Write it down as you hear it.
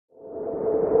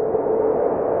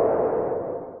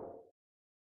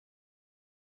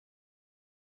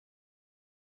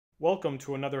Welcome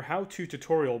to another how-to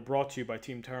tutorial brought to you by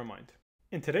Team Terramind.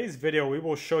 In today's video, we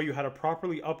will show you how to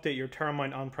properly update your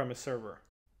Terramind on-premise server.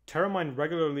 Terramind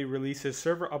regularly releases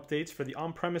server updates for the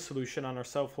on-premise solution on our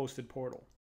self-hosted portal.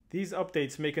 These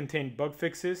updates may contain bug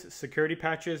fixes, security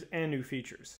patches, and new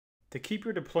features. To keep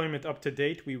your deployment up to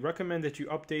date, we recommend that you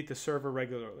update the server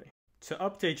regularly. To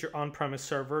update your on-premise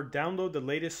server, download the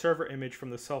latest server image from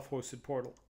the self-hosted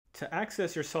portal. To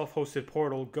access your self-hosted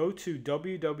portal, go to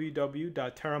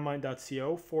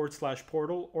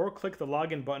www.terramind.co/portal or click the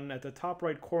login button at the top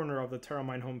right corner of the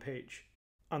Terramind homepage.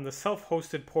 On the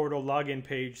self-hosted portal login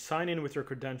page, sign in with your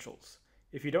credentials.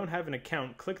 If you don't have an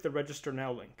account, click the Register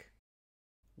Now link.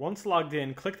 Once logged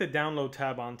in, click the Download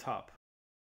tab on top.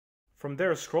 From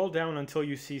there, scroll down until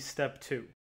you see Step 2.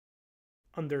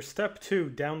 Under Step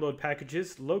 2, Download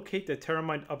Packages, locate the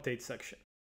Terramind Update section.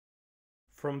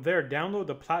 From there, download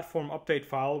the platform update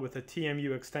file with a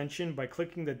TMU extension by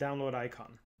clicking the download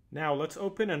icon. Now let's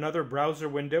open another browser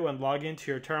window and log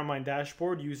into your Terramind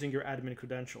dashboard using your admin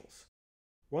credentials.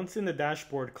 Once in the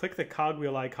dashboard, click the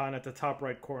cogwheel icon at the top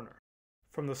right corner.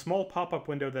 From the small pop-up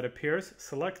window that appears,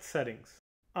 select Settings.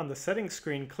 On the Settings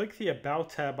screen, click the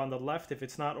About tab on the left if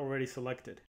it's not already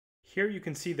selected. Here you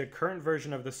can see the current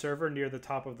version of the server near the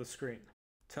top of the screen.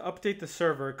 To update the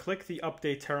server, click the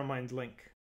Update Terramind link.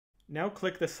 Now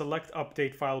click the Select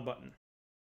Update File button.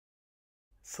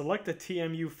 Select the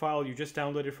TMU file you just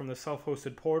downloaded from the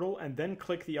self-hosted portal and then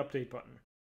click the Update button.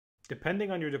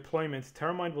 Depending on your deployment,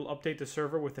 Terramind will update the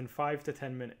server within 5 to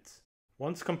 10 minutes.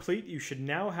 Once complete, you should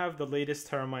now have the latest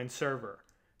Terramind server.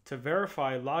 To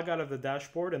verify, log out of the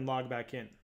dashboard and log back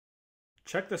in.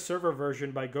 Check the server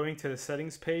version by going to the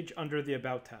Settings page under the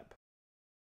About tab.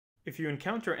 If you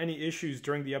encounter any issues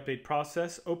during the update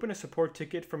process, open a support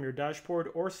ticket from your dashboard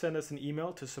or send us an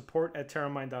email to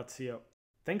support@terramind.co.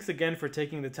 Thanks again for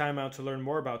taking the time out to learn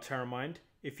more about Terramind.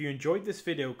 If you enjoyed this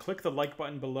video, click the like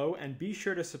button below and be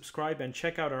sure to subscribe and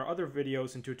check out our other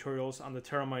videos and tutorials on the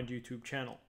Terramind YouTube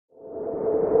channel.